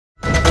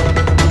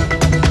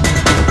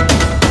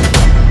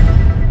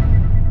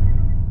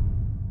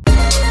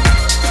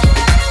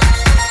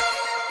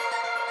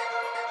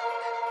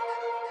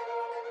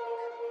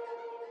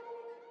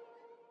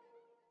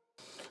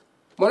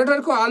మొన్నటి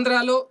వరకు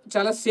ఆంధ్రాలో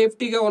చాలా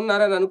సేఫ్టీగా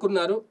ఉన్నారని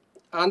అనుకున్నారు.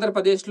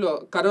 ఆంధ్రప్రదేశ్లో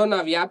కరోనా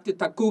వ్యాప్తి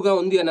తక్కువగా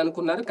ఉంది అని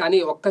అనుకున్నారు. కానీ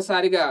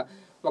ఒక్కసారిగా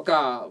ఒక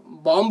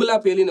బాంబులా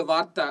పేలిన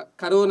వార్త,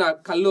 కరోనా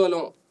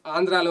కల్లోలం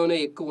ఆంధ్రాలోనే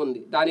ఎక్కువ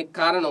ఉంది. దానికి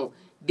కారణం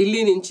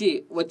ఢిల్లీ నుంచి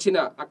వచ్చిన,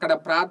 అక్కడ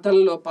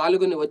ప్రార్థనలో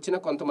పాల్గొని వచ్చిన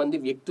కొంతమంది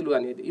వ్యక్తులు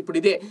అనేది. ఇప్పుడు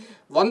ఇదే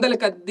వందల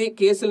కొద్ది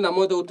కేసులు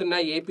నమోదవుతున్న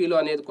ఏపీలో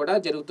అనేది కూడా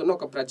జరుగుతున్న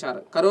ఒక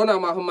ప్రచారం. కరోనా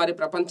మహమ్మారి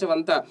ప్రపంచం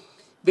అంతా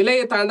విలయ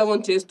తాండవం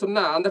చేస్తున్న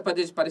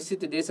ఆంధ్రప్రదేశ్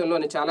పరిస్థితి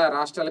దేశంలోని చాలా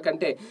రాష్ట్రాల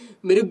కంటే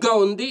మెరుగ్గా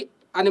ఉంది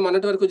అని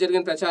మొన్నటి వరకు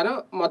జరిగిన ప్రచారం.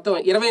 మొత్తం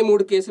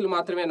 23 కేసులు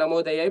మాత్రమే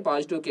నమోదయ్యాయి,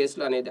 పాజిటివ్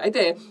కేసులు అనేది.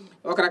 అయితే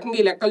ఒక రకంగా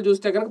ఈ లెక్కలు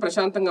చూస్తే కనుక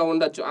ప్రశాంతంగా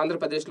ఉండొచ్చు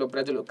ఆంధ్రప్రదేశ్లో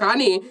ప్రజలు.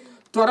 కానీ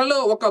త్వరలో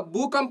ఒక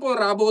భూకంపం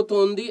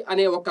రాబోతోంది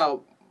అనే ఒక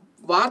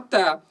వార్త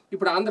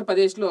ఇప్పుడు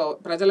ఆంధ్రప్రదేశ్లో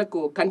ప్రజలకు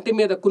కంటి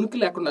మీద కునుకు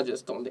లేకుండా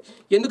చేస్తోంది.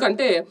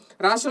 ఎందుకంటే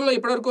రాష్ట్రంలో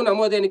ఇప్పటివరకు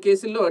నమోదైన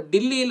కేసుల్లో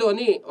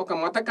ఢిల్లీలోని ఒక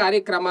మత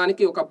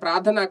కార్యక్రమానికి, ఒక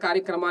ప్రార్థనా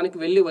కార్యక్రమానికి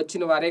వెళ్ళి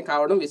వచ్చిన వారే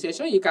కావడం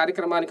విశేషం. ఈ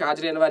కార్యక్రమానికి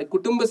హాజరైన వారి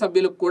కుటుంబ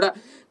సభ్యులకు కూడా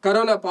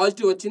కరోనా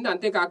పాజిటివ్ వచ్చింది.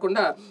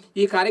 అంతేకాకుండా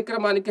ఈ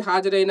కార్యక్రమానికి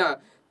హాజరైన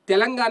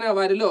తెలంగాణ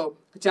వారిలో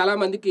చాలా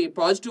మందికి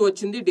పాజిటివ్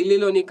వచ్చింది.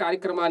 ఢిల్లీలోని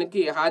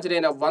కార్యక్రమానికి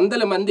హాజరైన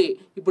వందల మంది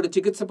ఇప్పుడు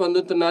చికిత్స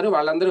పొందుతున్నారు.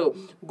 వాళ్ళందరూ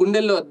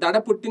గుండెల్లో దడ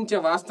పుట్టించే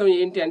వాస్తవం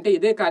ఏంటి అంటే,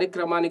 ఇదే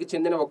కార్యక్రమానికి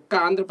చెందిన ఒక్క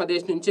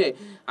ఆంధ్రప్రదేశ్ నుంచే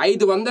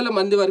 500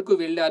 మంది వరకు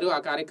వెళ్ళారు ఆ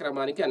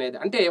కార్యక్రమానికి అనేది.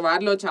 అంటే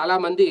వారిలో చాలా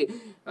మంది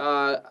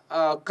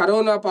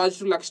కరోనా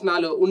పాజిటివ్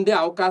లక్షణాలు ఉండే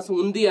అవకాశం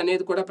ఉంది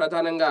అనేది కూడా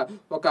ప్రధానంగా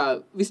ఒక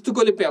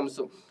విస్తుకొలిపే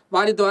అంశం.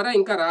 వారి ద్వారా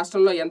ఇంకా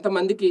రాష్ట్రంలో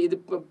ఎంతమందికి ఇది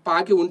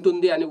పాకి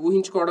ఉంటుంది అని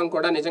ఊహించుకోవడం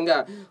కూడా నిజంగా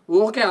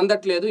ఊహకే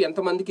అందట్లేదు,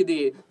 ఎంతమందికి ఇది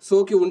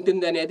సోకి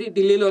ఉంటుంది అనేది.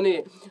 ఢిల్లీలోని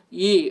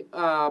ఈ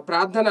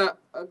ప్రార్థన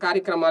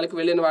కార్యక్రమాలకు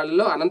వెళ్ళిన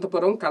వాళ్ళలో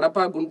అనంతపురం, కడప,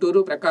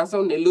 గుంటూరు,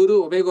 ప్రకాశం, నెల్లూరు,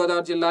 ఉభయ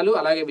గోదావరి జిల్లాలు,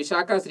 అలాగే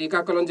విశాఖ,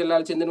 శ్రీకాకుళం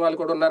జిల్లాలకు చెందిన వాళ్ళు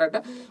కూడా ఉన్నారట.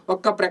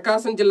 ఒక్క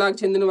ప్రకాశం జిల్లాకు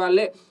చెందిన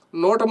వాళ్ళే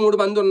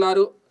 103 మంది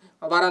ఉన్నారు.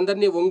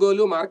 వారందరినీ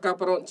ఒంగోలు,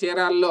 మార్కాపురం,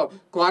 చీరాల్లో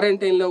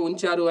క్వారంటైన్లో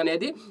ఉంచారు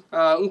అనేది.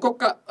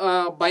 ఇంకొక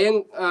భయం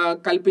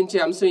కల్పించే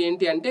అంశం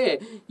ఏంటి అంటే,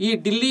 ఈ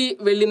ఢిల్లీ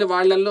వెళ్ళిన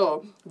వాళ్లలో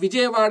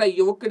విజయవాడ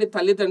యువకుడి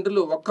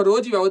తల్లిదండ్రులు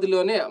ఒక్కరోజు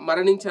వ్యవధిలోనే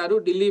మరణించారు.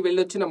 ఢిల్లీ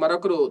వెళ్ళొచ్చిన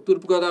మరొకరు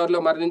తూర్పుగోదావరిలో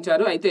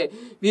మరణించారు. అయితే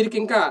వీరికి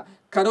ఇంకా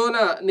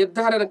కరోనా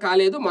నిర్ధారణ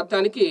కాలేదు.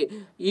 మొత్తానికి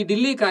ఈ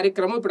ఢిల్లీ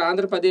కార్యక్రమం ఇప్పుడు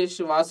ఆంధ్రప్రదేశ్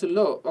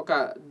వాసుల్లో ఒక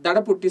దడ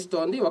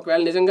పుట్టిస్తోంది.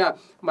 ఒకవేళ నిజంగా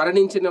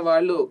మరణించిన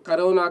వాళ్ళు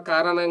కరోనా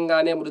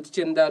కారణంగానే మృతి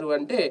చెందారు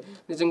అంటే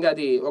నిజంగా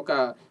అది ఒక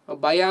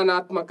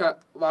భయానాత్మక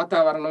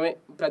వాతావరణమే,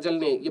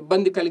 ప్రజల్ని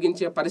ఇబ్బంది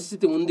కలిగించే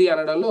పరిస్థితి ఉంది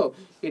అనడంలో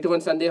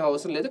ఎటువంటి సందేహం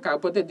అవసరం లేదు.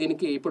 కాకపోతే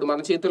దీనికి ఇప్పుడు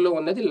మన చేతుల్లో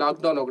ఉన్నది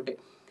లాక్డౌన్ ఒకటే.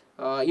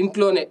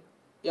 ఇంట్లోనే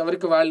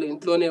ఎవరికి వాళ్ళు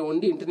ఇంట్లోనే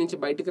ఉండి ఇంటి నుంచి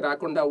బయటికి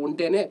రాకుండా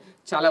ఉంటేనే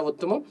చాలా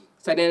ఉత్తమం.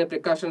 సరైన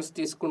ప్రికాషన్స్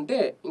తీసుకుంటే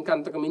ఇంకా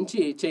అంతకు మించి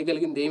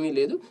చేయగలిగింది ఏమీ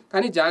లేదు.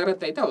 కానీ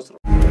జాగ్రత్త అయితే అవసరం.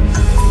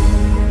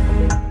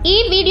 ఈ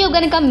వీడియో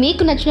గనుక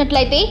మీకు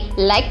నచ్చినట్లయితే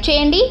లైక్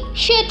చేయండి,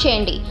 షేర్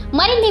చేయండి.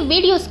 మరిన్ని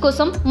వీడియోస్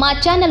కోసం మా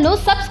ఛానల్ను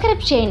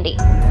సబ్స్క్రైబ్ చేయండి.